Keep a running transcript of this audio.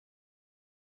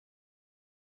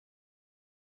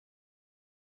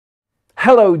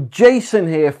Hello, Jason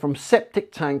here from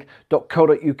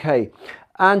septictank.co.uk,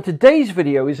 and today's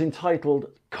video is entitled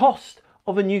Cost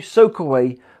of a New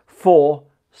Soakaway for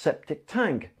Septic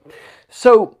Tank.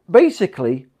 So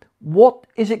basically, what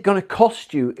is it going to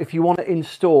cost you if you want to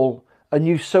install a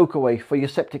new soakaway for your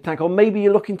septic tank? Or maybe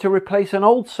you're looking to replace an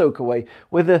old soakaway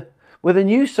with a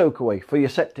new soakaway for your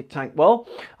septic tank. Well,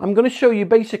 I'm going to show you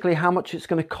basically how much it's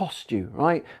going to cost you,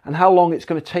 right? And how long it's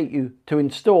going to take you to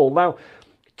install. Now,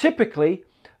 typically,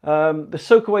 the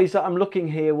soakaways that I'm looking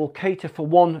here will cater for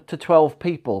 1 to 12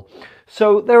 people.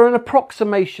 So they're an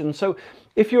approximation. So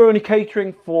if you're only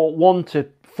catering for 1 to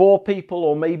 4 people,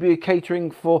 or maybe you're catering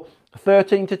for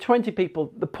 13 to 20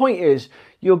 people, the point is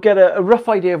you'll get a rough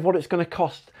idea of what it's going to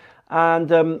cost, and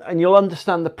you'll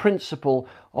understand the principle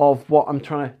of what I'm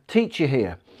trying to teach you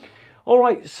here. All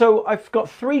right, so I've got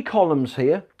 3 columns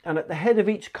here, and at the head of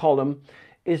each column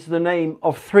is the name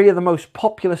of 3 of the most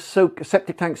popular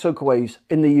septic tank soakaways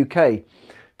in the UK.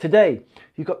 Today,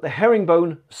 you've got the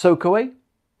herringbone soakaway,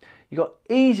 you've got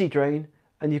easy drain,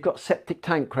 and you've got septic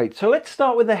tank crate. So let's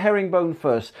start with the herringbone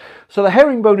first. So the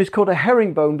herringbone is called a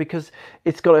herringbone because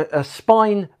it's got a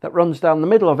spine that runs down the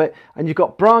middle of it, and you've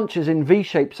got branches in V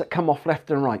shapes that come off left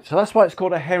and right. So that's why it's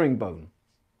called a herringbone.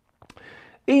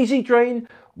 Easy drain,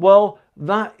 well,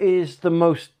 that is the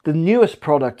newest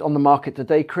product on the market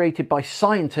today, created by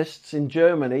scientists in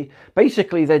Germany.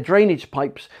 Basically, they're drainage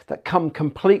pipes that come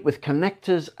complete with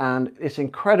connectors and this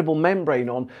incredible membrane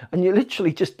on, and you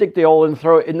literally just dig the hole and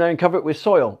throw it in there and cover it with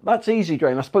soil. That's easy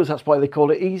drain. I suppose that's why they call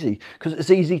it easy, because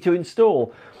it's easy to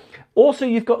install. Also,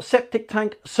 you've got septic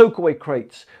tank soakaway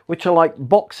crates, which are like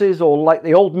boxes or like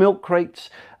the old milk crates,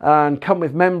 and come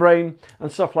with membrane and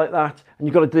stuff like that. And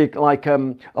you've got to dig like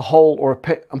a hole or a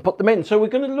pit and put them in. So we're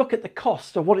going to look at the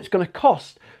cost of what it's going to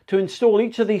cost to install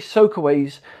each of these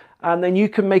soakaways, and then you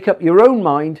can make up your own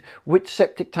mind which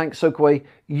septic tank soakaway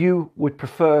you would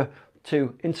prefer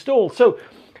to install. So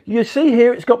you see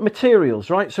here it's got materials,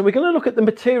 right? So we're going to look at the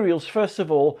materials first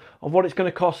of all of what it's going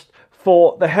to cost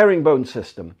for the herringbone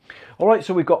system. All right,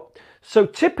 so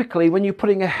typically when you're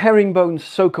putting a herringbone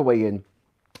soakaway in,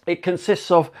 it consists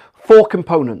of 4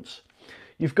 components.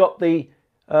 You've got the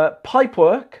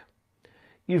pipework,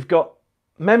 you've got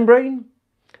membrane,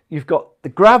 you've got the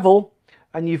gravel,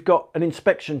 and you've got an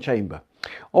inspection chamber.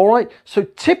 All right, so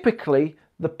typically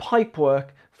the pipework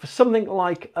for something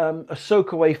like a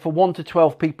soakaway for 1 to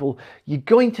 12 people, you're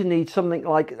going to need something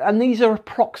like, and these are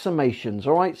approximations,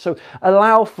 all right? So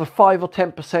allow for 5 or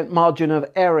 10% margin of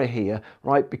error here,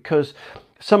 right? Because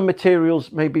some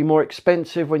materials may be more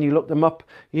expensive when you look them up,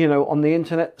 you know, on the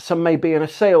internet. Some may be in a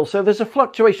sale. So there's a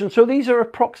fluctuation. So these are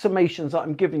approximations that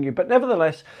I'm giving you. But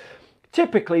nevertheless,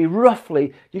 typically,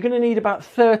 roughly, you're going to need about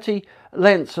 30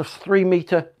 lengths of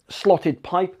 3-meter slotted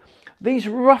pipe. These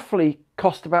roughly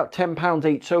cost about £10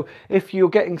 each. So if you're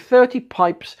getting 30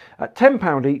 pipes at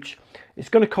 £10 each, it's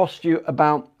going to cost you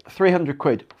about 300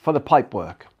 quid for the pipe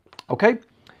work. Okay?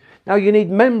 Now you need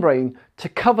membrane to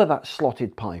cover that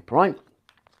slotted pipe, right?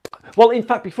 Well, in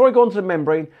fact, before I go on to the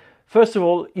membrane, first of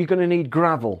all, you're going to need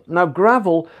gravel. Now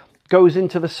gravel goes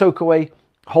into the soakaway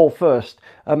hole first.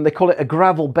 They call it a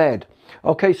gravel bed.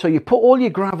 Okay, so you put all your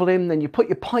gravel in, then you put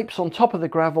your pipes on top of the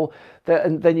gravel,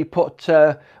 and then you put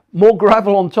more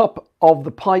gravel on top of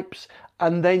the pipes,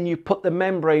 and then you put the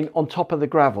membrane on top of the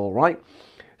gravel, right?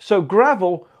 So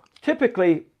gravel,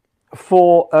 typically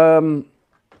for a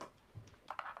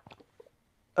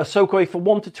soakaway for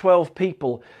 1 to 12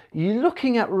 people, you're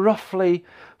looking at roughly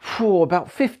about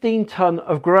 15 ton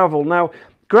of gravel. Now,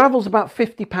 gravel's about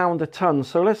 £50 a ton,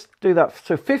 so let's do that.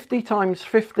 So 50 times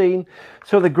 15,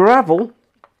 so the gravel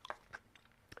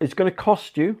is going to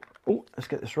cost you, oh, let's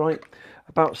get this right,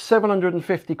 about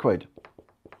 750 quid.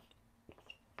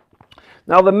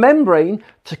 Now the membrane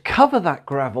to cover that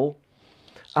gravel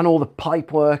and all the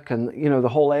pipe work and, you know, the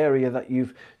whole area that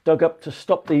you've dug up to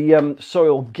stop the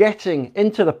soil getting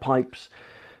into the pipes,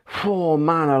 oh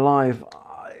man alive,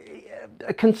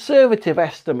 a conservative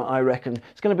estimate, I reckon,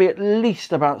 it's going to be at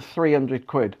least about 300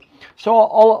 quid. So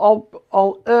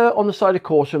I'll err on the side of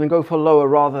caution and go for lower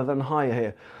rather than higher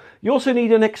here. You also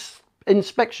need an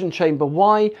inspection chamber.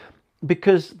 Why?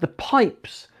 Because the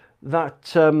pipes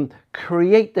that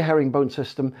create the herringbone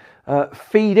system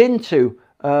feed into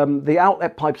the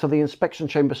outlet pipes of the inspection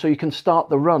chamber, so you can start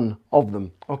the run of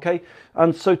them. Okay,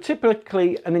 and so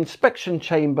typically an inspection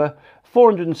chamber,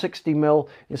 460mm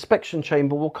inspection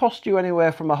chamber, will cost you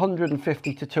anywhere from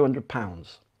 150 to 200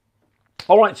 pounds.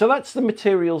 All right, so that's the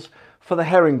materials for the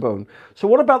herringbone. So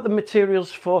what about the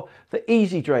materials for the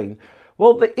easy drain?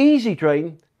 Well, the easy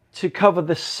drain, to cover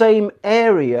the same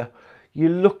area, you're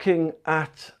looking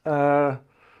at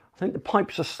I think the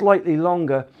pipes are slightly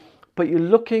longer, but you're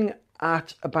looking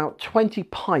at about 20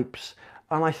 pipes.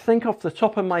 And I think off the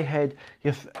top of my head,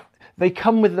 they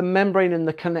come with the membrane and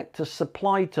the connectors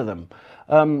supplied to them.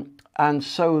 And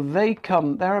so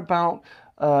they're about,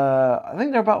 I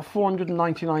think they're about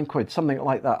 499 quid, something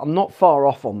like that. I'm not far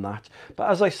off on that.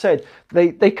 But as I said,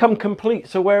 they come complete.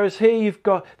 So whereas here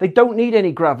they don't need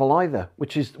any gravel either,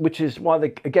 which is why they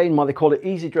call it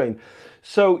easy drain.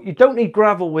 So you don't need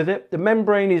gravel with it. The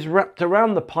membrane is wrapped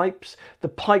around the pipes. The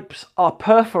pipes are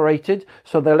perforated,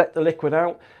 so they let the liquid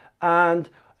out. And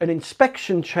an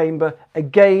inspection chamber,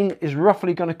 again, is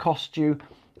roughly going to cost you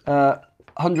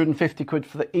 150 quid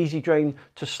for the easy drain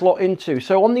to slot into.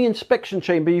 So on the inspection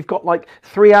chamber, you've got like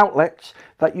 3 outlets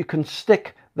that you can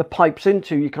stick the pipes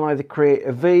into. You can either create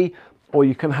a V, or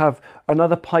you can have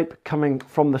another pipe coming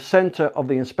from the center of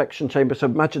the inspection chamber. So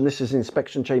imagine this is an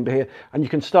inspection chamber here, and you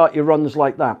can start your runs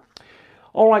like that.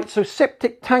 All right, so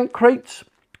septic tank crates.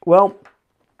 Well,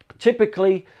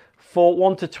 typically for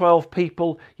 1 to 12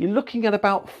 people, you're looking at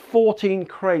about 14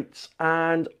 crates.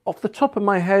 And off the top of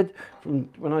my head, from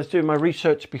when I was doing my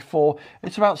research before,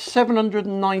 it's about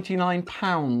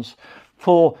 £799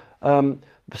 for the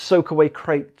soakaway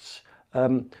crates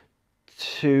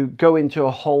to go into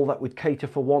a hole that would cater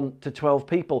for 1 to 12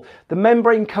 people. The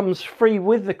membrane comes free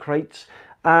with the crates,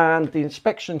 and the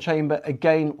inspection chamber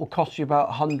again will cost you about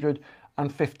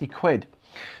 150 quid.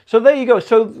 So there you go.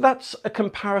 So that's a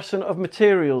comparison of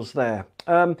materials there.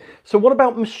 So what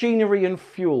about machinery and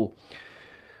fuel?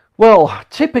 Well,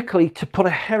 typically to put a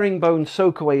herringbone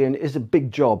soakaway in is a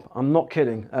big job. I'm not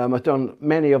kidding. I've done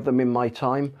many of them in my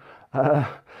time.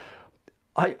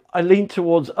 I lean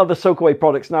towards other soakaway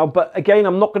products now, but again,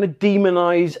 I'm not going to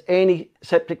demonize any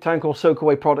septic tank or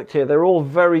soakaway product here. They're all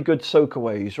very good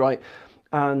soakaways, right?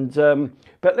 And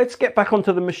but let's get back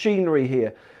onto the machinery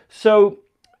here. So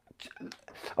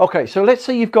okay, so let's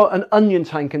say you've got an onion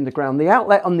tank in the ground. The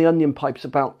outlet on the onion pipe's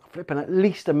about flipping at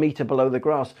least a metre below the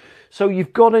grass. So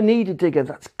you've got to need a digger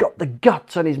that's got the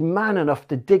guts and is man enough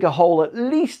to dig a hole at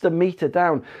least a metre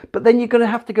down. But then you're going to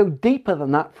have to go deeper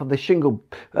than that for the shingle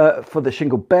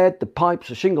bed, the pipes,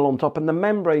 the shingle on top, and the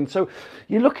membrane. So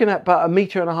you're looking at about 1.5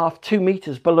 metres, 2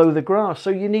 metres below the grass. So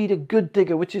you need a good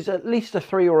digger, which is at least a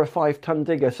 3 or a 5 ton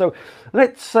digger. So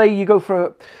let's say you go for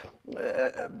a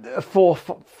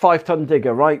 4-5 ton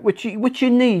digger, right, which you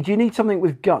need something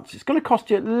with guts. It's going to cost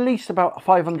you at least about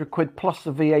 500 quid plus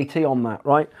the VAT on that,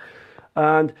 right?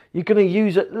 And you're going to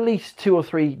use at least 2 or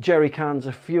 3 jerry cans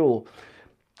of fuel.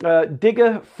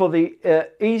 Digger for the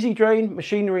easy drain,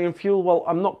 machinery and fuel, well,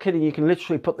 I'm not kidding, you can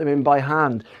literally put them in by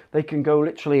hand. They can go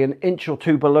literally 1 inch or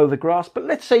 2 below the grass. But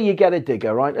let's say you get a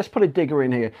digger, right? Let's put a digger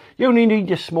in here. You only need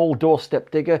your small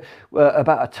doorstep digger,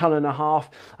 about 1.5 tons.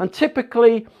 And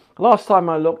typically, last time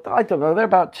I looked, I don't know, they're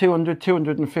about 200,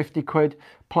 250 quid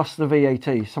plus the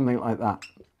VAT, something like that,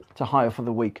 to hire for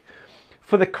the week.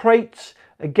 For the crates,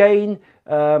 again,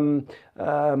 you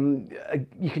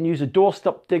can use a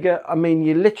doorstep digger. I mean,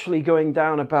 you're literally going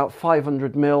down about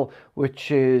 500 mil,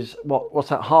 which is, what's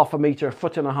that, 1/2 metre,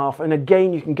 1.5 foot. And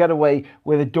again, you can get away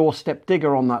with a doorstep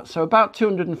digger on that. So about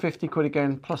 250 quid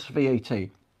again, plus VAT.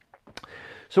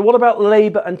 So what about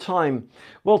labour and time?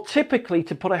 Well, typically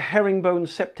to put a herringbone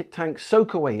septic tank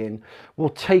soakaway in will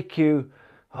take you,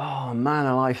 oh man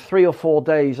alive, 3 or 4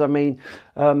 days. I mean,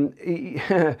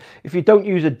 if you don't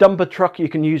use a dumper truck, you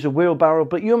can use a wheelbarrow.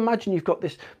 But you imagine you've got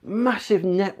this massive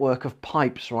network of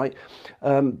pipes, right?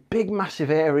 Big,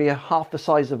 massive area, half the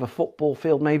size of a football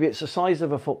field. Maybe it's the size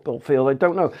of a football field. I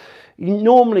don't know. It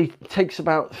normally takes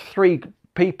about 2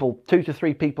 to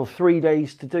 3 people, 3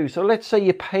 days to do. So let's say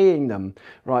you're paying them,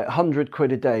 right, 100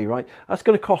 quid a day, right? That's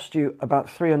going to cost you about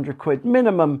 300 quid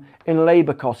minimum in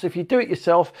labour costs. If you do it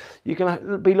yourself, you're going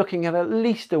to be looking at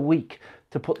least a week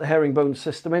to put the herringbone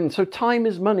system in. So time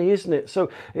is money, isn't it? So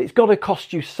it's got to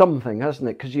cost you something, hasn't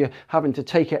it? Because you're having to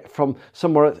take it from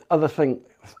somewhere, other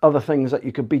things that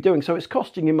you could be doing. So it's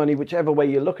costing you money whichever way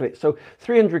you look at it. So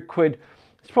 300 quid,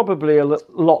 it's probably a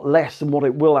lot less than what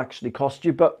it will actually cost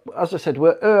you. But as I said,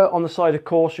 we're on the side of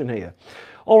caution here.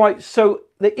 All right, so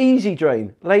the easy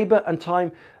drain, labour and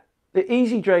time. The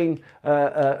easy drain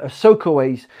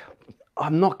soakaways,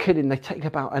 I'm not kidding, they take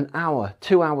about 1 hour,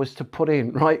 2 hours to put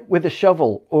in, right, with a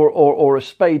shovel or a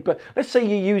spade. But let's say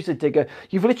you use a digger,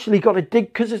 you've literally got to dig,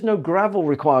 because there's no gravel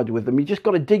required with them. You just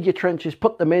got to dig your trenches,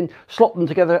 put them in, slot them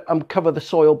together and cover the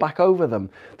soil back over them.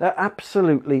 They're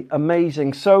absolutely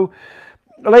amazing. So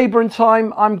labour and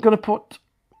time, I'm going to put,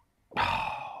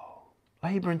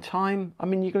 labour and time, I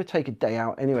mean, you're going to take a day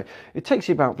out anyway. It takes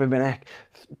you about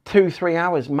 2-3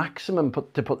 hours maximum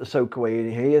to put the soakaway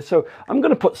in here. So I'm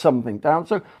going to put something down.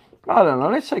 So I don't know,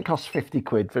 let's say it costs 50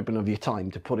 quid for a bit of your time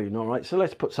to put in, all right? So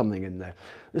let's put something in there.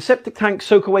 The septic tank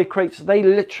soakaway crates, they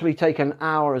literally take an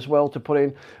hour as well to put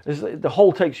in. The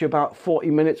whole takes you about 40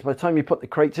 minutes by the time you put the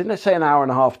crates in. Let's say an hour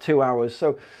and a half, 2 hours.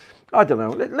 So I don't know,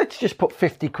 let's just put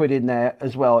 50 quid in there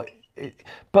as well.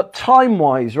 But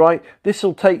time-wise, right, this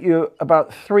will take you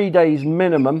about 3 days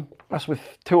minimum. That's with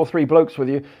 2 or 3 blokes with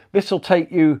you. This will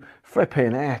take you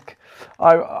flipping heck.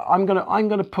 I'm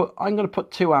gonna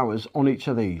put 2 hours on each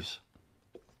of these.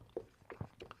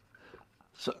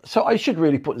 So I should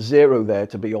really put 0 there,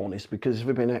 to be honest, because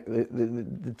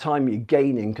the time you're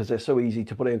gaining, because they're so easy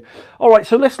to put in. All right,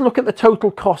 so let's look at the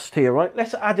total cost here, right?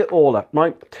 Let's add it all up,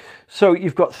 right? So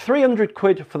you've got 300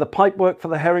 quid for the pipework for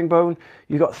the herringbone.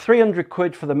 You've got 300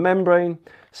 quid for the membrane,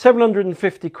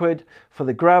 750 quid for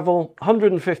the gravel,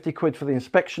 150 quid for the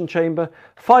inspection chamber,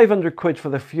 500 quid for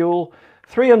the fuel,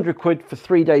 300 quid for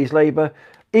 3 days labour,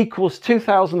 equals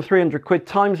 2,300 quid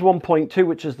times 1.2,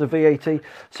 which is the VAT.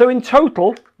 So in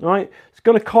total, right, it's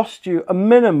going to cost you a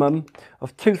minimum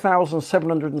of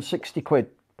 2,760 quid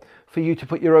for you to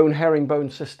put your own herringbone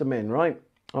system in, right?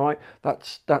 All right,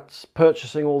 that's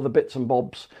purchasing all the bits and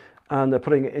bobs and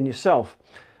putting it in yourself.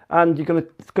 And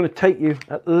it's going to take you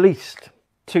at least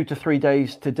 2 to 3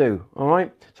 days to do, all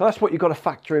right? So that's what you've got to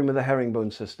factor in with the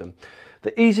herringbone system.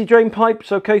 The easy drain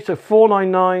pipes, okay, so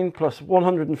 499 plus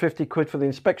 150 quid for the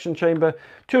inspection chamber,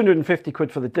 250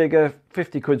 quid for the digger,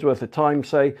 50 quid's worth of time,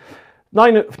 say,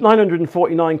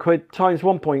 949 quid times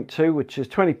 1.2, which is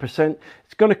 20%.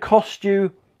 It's going to cost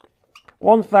you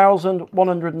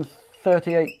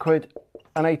 1,138 quid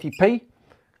and 80p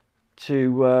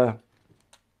to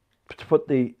put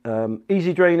the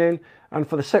easy drain in. And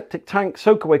for the septic tank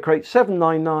soakaway crate,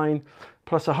 799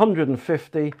 plus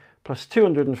 150 plus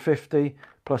 250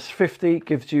 plus 50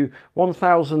 gives you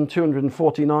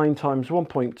 1,249 times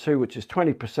 1.2, which is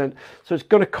 20%. So it's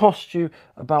going to cost you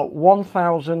about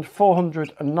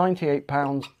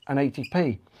 £1,498 and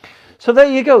 80p. So there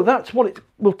you go. That's what it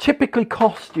will typically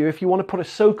cost you if you want to put a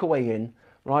soakaway in,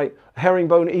 right?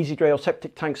 Herringbone, easy drain or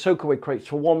septic tank soakaway crates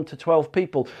for 1 to 12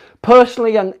 people.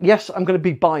 Personally, and yes, I'm going to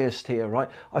be biased here, right?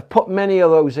 I've put many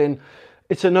of those in.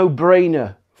 It's a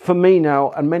no-brainer. For me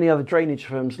now, and many other drainage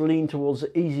firms lean towards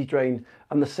the easy drain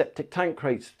and the septic tank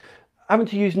crates. Having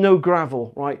to use no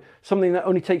gravel, right? Something that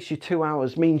only takes you 2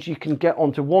 hours means you can get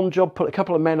onto one job, put a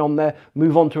couple of men on there,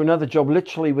 move on to another job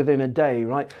literally within a day,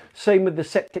 right? Same with the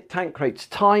septic tank crates.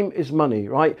 Time is money,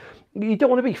 right? You don't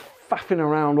want to be faffing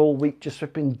around all week just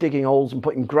flipping digging holes and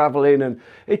putting gravel in, and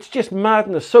it's just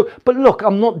madness. So, but look,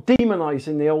 I'm not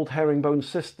demonizing the old herringbone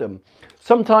system.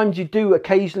 Sometimes you do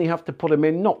occasionally have to put them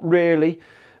in, not really.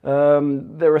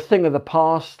 They're a thing of the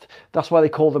past. That's why they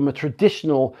call them a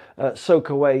traditional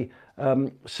soakaway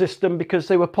system, because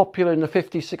they were popular in the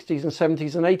 50s, 60s and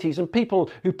 70s and 80s, and people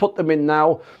who put them in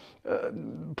now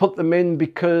put them in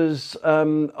because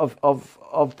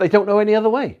they don't know any other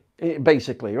way,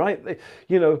 basically, right?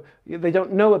 They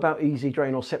don't know about easy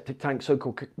drain or septic tank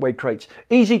soakaway crates.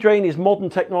 Easy drain is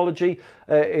modern technology.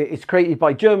 It's created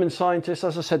by German scientists.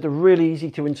 As I said, they're really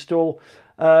easy to install.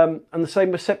 And the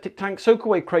same with septic tank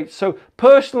soakaway crates. So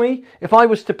personally, if I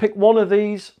was to pick one of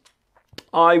these,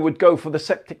 I would go for the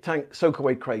septic tank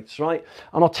soakaway crates, right?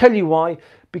 And I'll tell you why.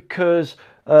 Because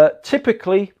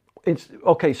typically, it's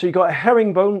okay. So you've got a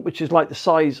herringbone, which is like the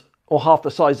size or half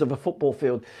the size of a football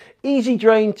field. Easy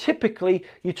drain, typically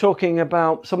you're talking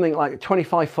about something like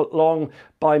 25 foot long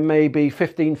by maybe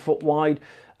 15 foot wide,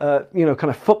 kind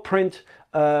of footprint.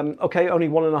 Okay, only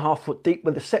 1.5 foot deep.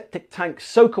 With the septic tank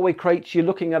soakaway crates, you're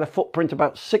looking at a footprint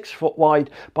about 6 foot wide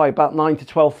by about 9 to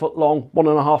 12 foot long,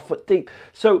 1.5 foot deep.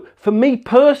 So for me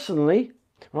personally,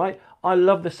 right, I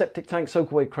love the septic tank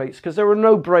soakaway crates because they're a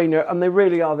no-brainer and they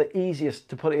really are the easiest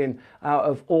to put in out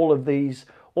of all of these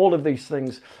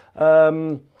things.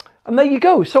 And there you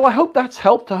go. So I hope that's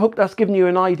helped. I hope that's given you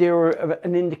an idea or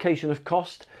an indication of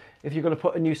cost if you're going to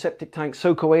put a new septic tank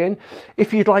soakaway in.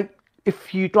 If you'd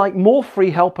like more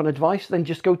free help and advice, then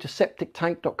just go to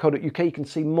septictank.co.uk. You can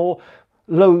see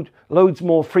loads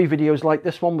more free videos like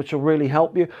this one, which will really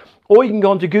help you. Or you can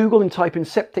go onto Google and type in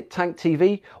Septic Tank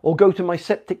TV, or go to my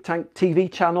Septic Tank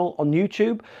TV channel on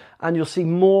YouTube, and you'll see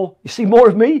more. You see more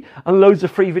of me and loads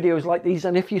of free videos like these.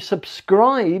 And if you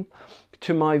subscribe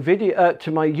to my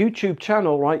YouTube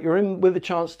channel, right, you're in with a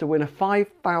chance to win a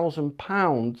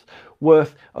 £5,000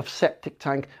 worth of septic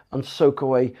tank and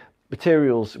soakaway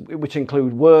materials, which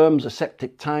include worms, a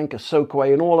septic tank, a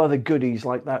soakaway, and all other goodies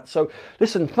like that. So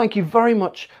listen, thank you very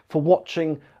much for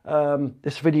watching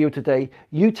this video today.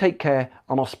 You take care,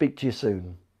 and I'll speak to you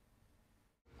soon.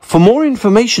 For more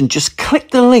information, just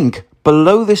click the link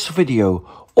below this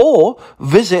video, or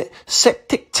visit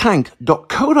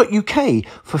septictank.co.uk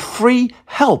for free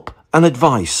help and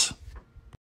advice.